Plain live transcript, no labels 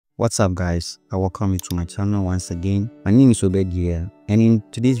What's up guys, I welcome you to my channel once again. My name is Obed here, and in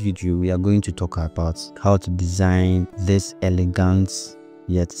today's video we are going to talk about how to design this elegant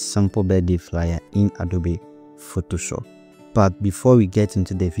yet simple birthday flyer in Adobe Photoshop. But before we get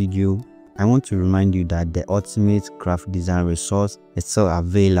into the video, I want to remind you that the ultimate graphic design resource is still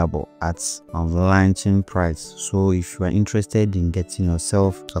available at a launching price. So if you are interested in getting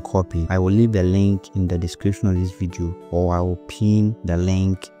yourself a copy, I will leave the link in the description of this video, or I will pin the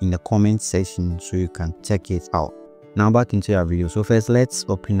link in the comment section so you can check it out. Now back into our video. So first, let's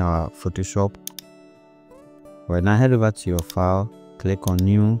open our Photoshop. Right now, head over to your file, click on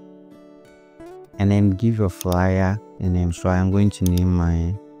new, and then give your flyer a name. So I'm going to name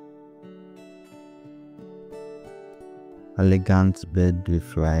my elegant birthday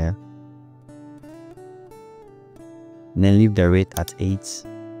flyer. Then leave the rate at 8,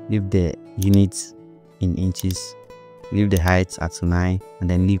 leave the units in inches, leave the height at 9, and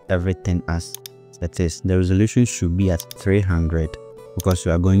then leave everything as it is. The resolution should be at 300 because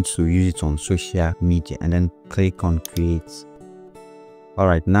you are going to use it on social media, and then click on create.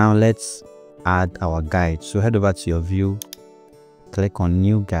 Alright, now let's add our guide. So head over to your view, click on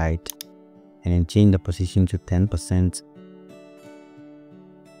new guide, and then change the position to 10%.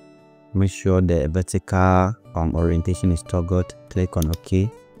 Make sure the vertical orientation is toggled. Click on OK.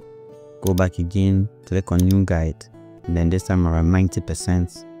 Go back again, click on new guide, and then this time around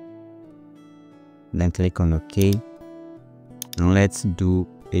 90%. Then click on OK. And let's do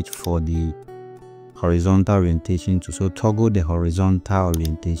it for the horizontal orientation too. So toggle the horizontal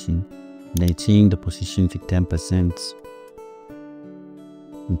orientation, then change the position to 10%.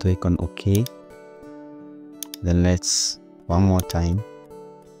 And click on OK. Then let's one more time.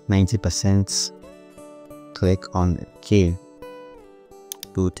 90%. Click on OK.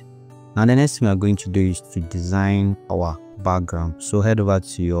 Good. Now the next thing we are going to do is to design our background. So head over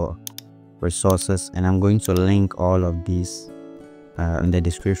to your resources, and I'm going to link all of these in the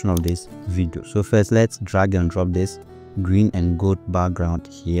description of this video. So first, let's drag and drop this green and gold background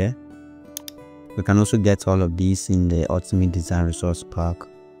here. We can also get all of these in the Ultimate Design Resource Pack.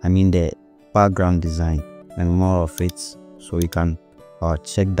 I mean the background design and more of it, so you can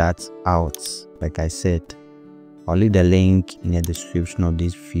check that out. Like I said, I'll leave the link in the description of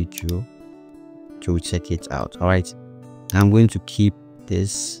this video to check it out. All right, I'm going to keep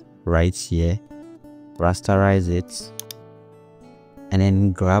this right here, rasterize it, and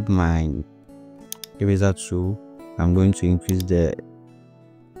then grab my eraser tool. I'm going to increase the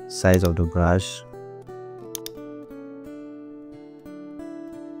size of the brush.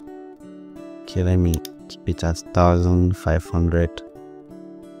 Okay, let me keep it at 1500.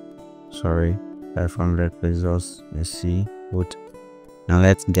 Sorry, 500 pesos. Let's see. Good. Now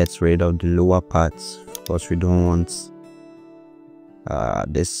let's get rid of the lower parts because we don't want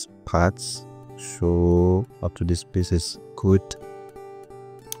this part. So up to this piece is good.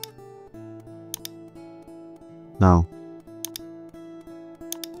 Now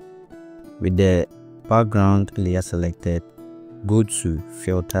with the background layer selected, go to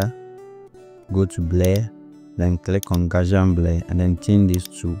filter, go to blur, then click on Gaussian blur, and then change this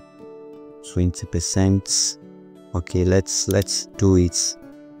to 20%. Okay, let's do it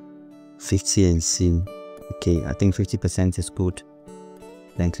 50 and see. Okay, I think 50% is good.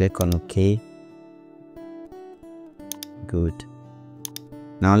 Then click on OK. Good.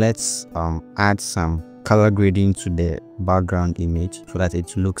 Now let's add some color grading to the background image so that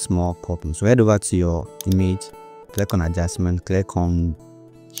it looks more popping. So head over to your image, click on adjustment, click on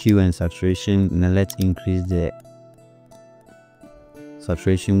hue and saturation, and then let's increase the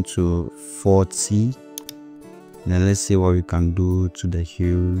saturation to 40. And then let's see what we can do to the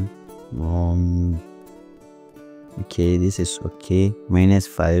hue. Okay, this is okay.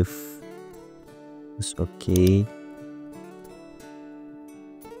 -5 is okay.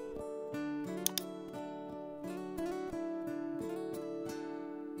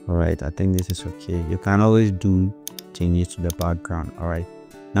 All right, I think this is okay. You can always do changes to the background. All right,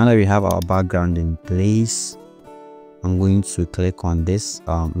 now that we have our background in place, I'm going to click on this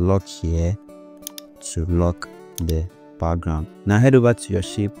lock here to lock the background. Now head over to your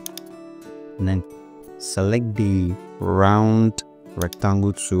shape, and then select the round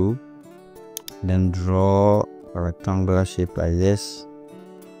rectangle tool, then draw a rectangular shape like this.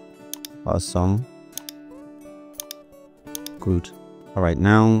 Awesome. Good. All right,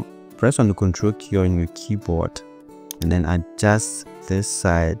 now press on the Control key on your keyboard, and then adjust this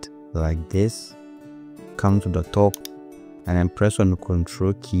side like this. Come to the top, and then press on the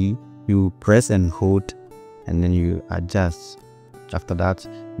Control key. You press and hold, and then you adjust. After that,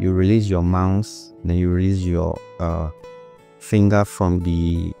 you release your mouse, then you release your finger from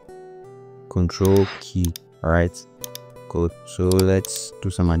the control key. All right, good. So let's do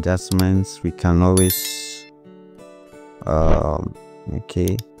some adjustments. We can always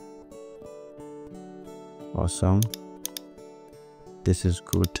okay, awesome. This is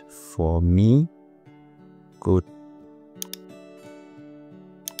good for me. Good.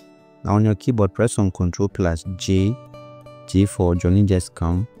 Now on your keyboard, press on Ctrl plus J for Johnny Just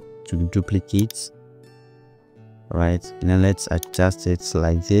Come to duplicate. Right, and then let's adjust it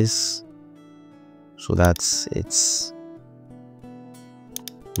like this so that it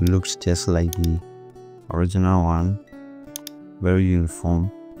looks just like the original one, very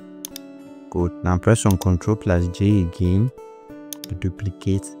uniform. Good. Now press on Ctrl plus J again to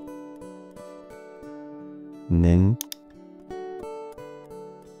duplicate, and then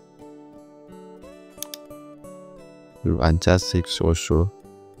you adjust it also.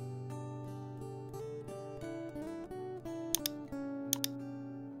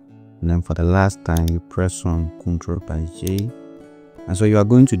 And then for the last time, you press on Ctrl plus J, and so you are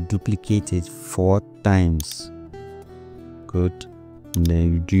going to duplicate it 4 times. Good. And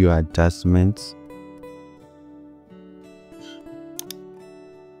then you do your adjustments.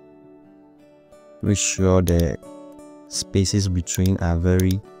 Make sure the spaces between are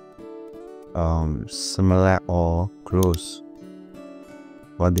very similar or close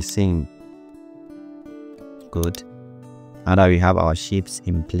or the same. Good. Now that we have our shapes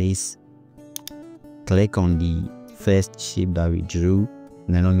in place, click on the first shape that we drew,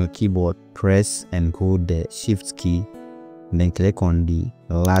 and then on your keyboard press and hold the shift key, and then click on the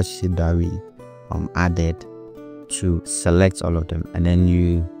last shape that we added to select all of them, and then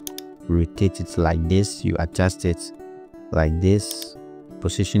you rotate it like this. You adjust it like this,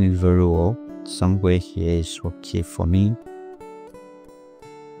 position it very well. Somewhere here is okay for me.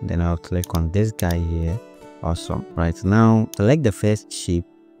 Then I'll click on this guy here. Awesome. Right, now select the first shape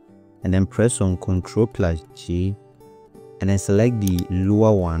and then press on Ctrl plus G, and then select the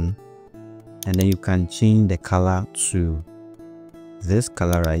lower one, and then you can change the color to this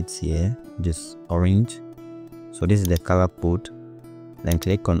color right here, this orange. So this is the color code. Then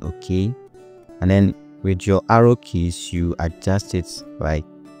click on OK, and then with your arrow keys you adjust it like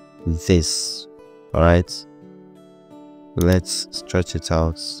this. All right, let's stretch it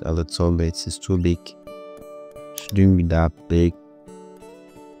out a little bit. It's too big, shouldn't be that big.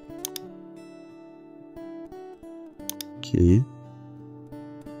 Okay,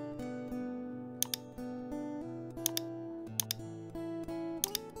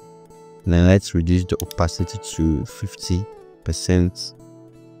 then let's reduce the opacity to 50%.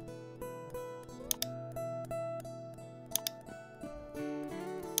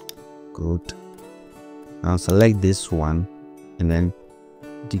 Good. Now select this one and then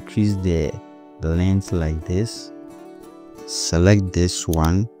decrease the length like this. Select this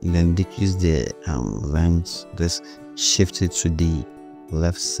one and then decrease the length. Just shift it to the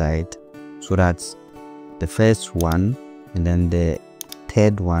left side so that the first one and then the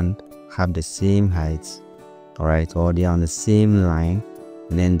third one have the same height. All right, or they are on the same line,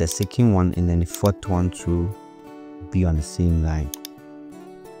 and then the second one and then the fourth one to be on the same line.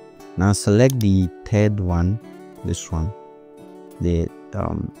 Now select the third one, this one, the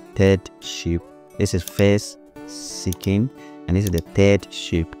third shape. This is first, second, and this is the third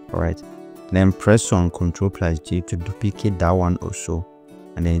shape. All right, then press on Ctrl plus J to duplicate that one also,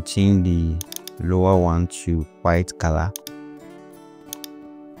 and then change the lower one to white color.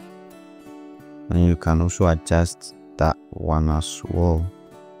 And you can also adjust that one as well.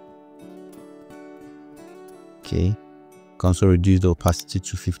 Okay, you can also reduce the opacity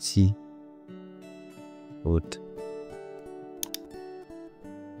to 50. Good.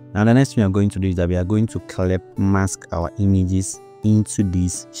 Now the next thing we are going to do is that we are going to clip mask our images into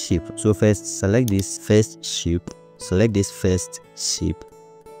this shape. So first select this first shape, select this first shape.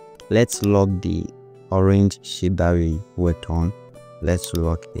 Let's lock the orange shape that we worked on. Let's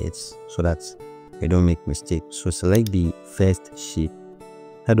lock it so that we don't make mistakes. So select the first shape,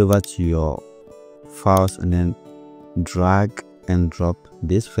 head over to your files, and then drag and drop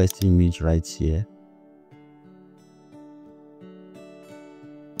this first image right here.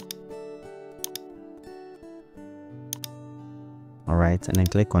 All right, and then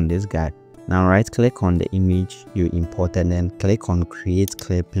click on this guy. Now right click on the image you imported and then click on create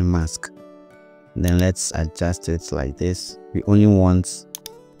clipping mask. Then let's adjust it like this. We only want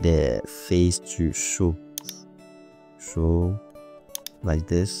the face to show like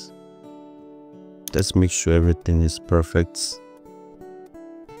this. Just make sure everything is perfect.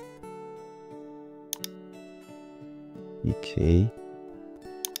 Okay,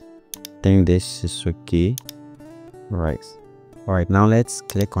 I think this is okay. Right, Alright, now let's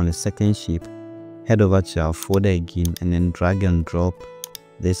click on the second shape, head over to our folder again, and then drag and drop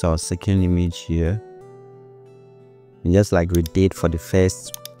this our second image here. And just like we did for the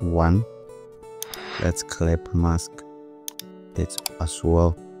first one, let's clip mask it as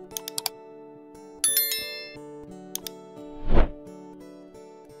well.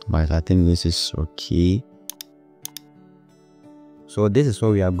 But I think this is okay. So this is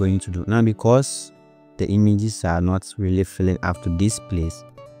what we are going to do now. Because the images are not really filling up to this place,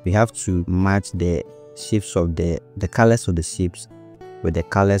 we have to match the shapes of the colors of the shapes with the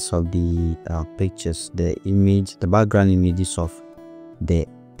colors of the pictures, the background images of the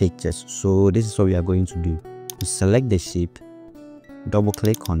pictures. So this is what we are going to do. You select the shape, double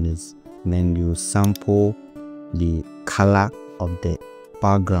click on this, and then you sample the color of the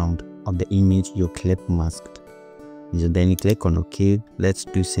background of the image you clip masked. Then you click on OK. Let's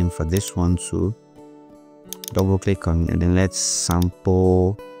do same for this one too. Double click on it, and then let's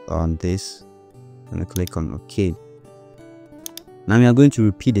sample on this, and click on OK. Now we are going to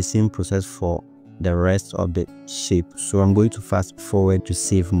repeat the same process for the rest of the shape. So I'm going to fast forward to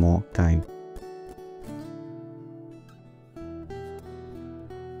save more time.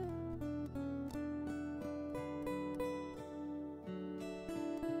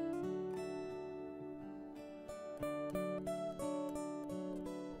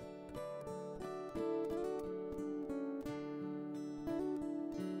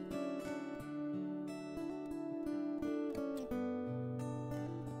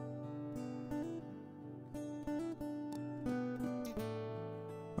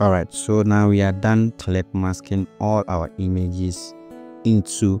 Alright, so now we are done clip masking all our images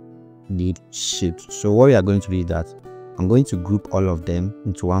into the shapes. So what we are going to do is that I'm going to group all of them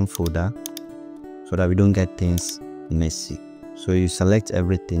into one folder so that we don't get things messy. So you select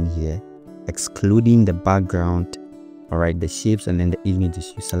everything here, excluding the background, alright, the shapes and then the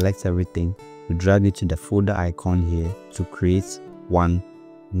images. You select everything, you drag it to the folder icon here to create one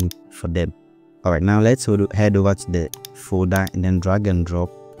for them. Alright, now let's head over to the folder and then drag and drop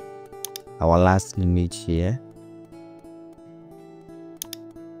our last image here,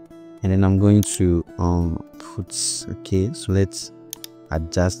 and then I'm going to okay, so let's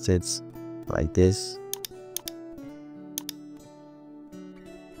adjust it like this.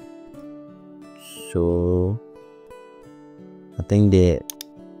 So I think the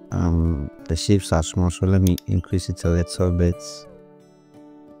shapes are small, so let me increase it a little bit.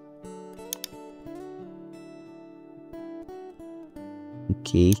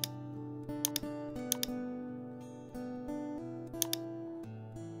 Okay.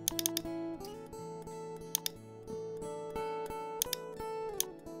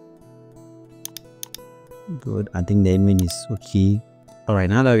 Good, I think the image is okay. Alright,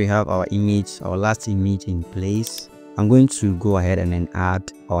 now that we have our last image in place, I'm going to go ahead and then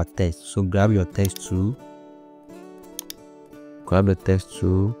add our text. So grab your text tool, grab the text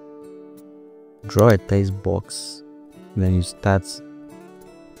tool, draw a text box, then you start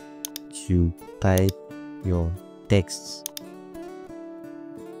to type your text.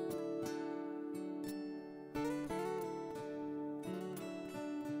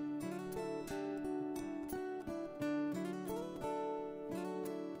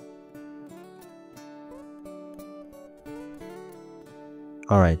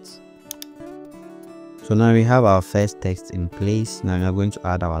 Alright, so now we have our first text in place. Now we are going to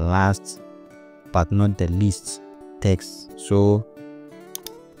add our last but not the least text. So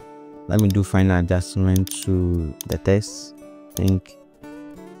let me do final adjustment to the text. I think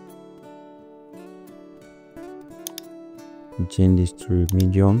change this to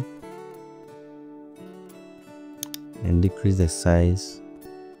medium and decrease the size.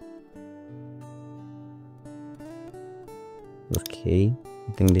 Okay,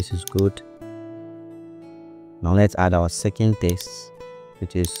 I think this is good. Now let's add our second text,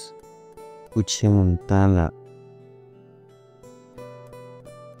 which is Uche Montana.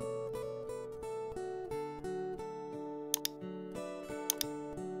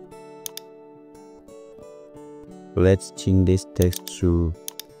 Let's change this text to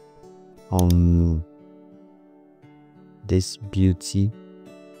this beauty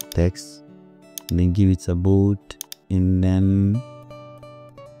text, and then give it a bold, and then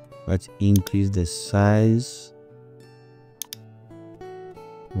let's increase the size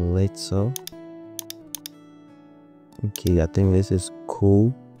a little. Okay, I think this is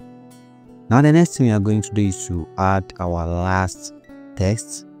cool. Now the next thing we are going to do is to add our last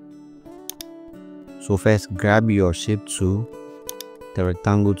text. So first, grab your shape tool, the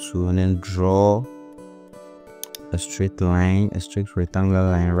rectangle tool, and then draw a straight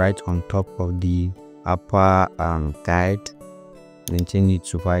rectangular line right on top of the upper guide. then change it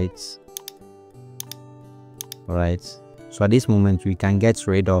to white. Alright, so at this moment we can get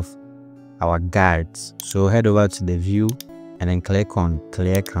rid of our guides. So head over to the view and then click on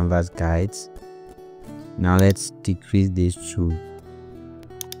clear canvas guides. Now let's decrease this to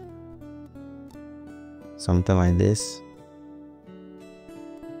something like this.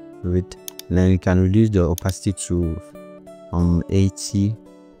 Then you can reduce the opacity to 80,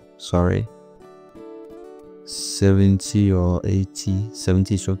 sorry, 70 or 80.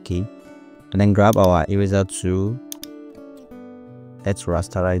 70 is okay. And then grab our eraser tool. Let's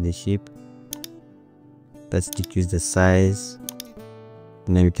rasterize the shape. Let's decrease the size,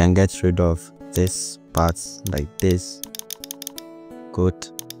 and then we can get rid of this part like this. Good.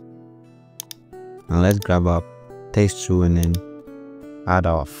 And let's grab our text tool and then add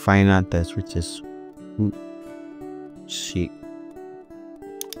our final text, which is shape.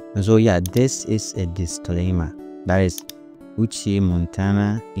 And so yeah, this is a disclaimer. That is, Uche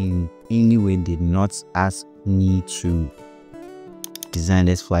Montana in any way did not ask me to design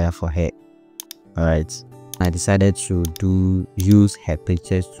this flyer for her. Alright, I decided to use her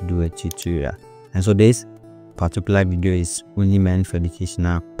pictures to do a tutorial, and so this particular video is only meant for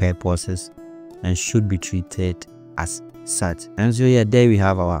educational purposes and should be treated as such. And so yeah, there we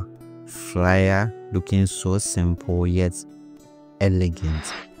have our flyer, looking so simple yet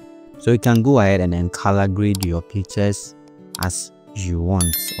elegant. So you can go ahead and then color grade your pictures as you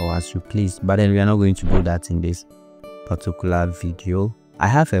want or as you please, but then we are not going to do that in this particular video. I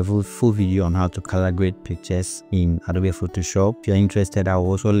have a full video on how to color grade pictures in Adobe Photoshop. If you're interested, I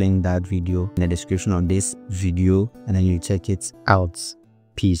will also link that video in the description of this video, and then you check it out.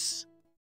 Peace.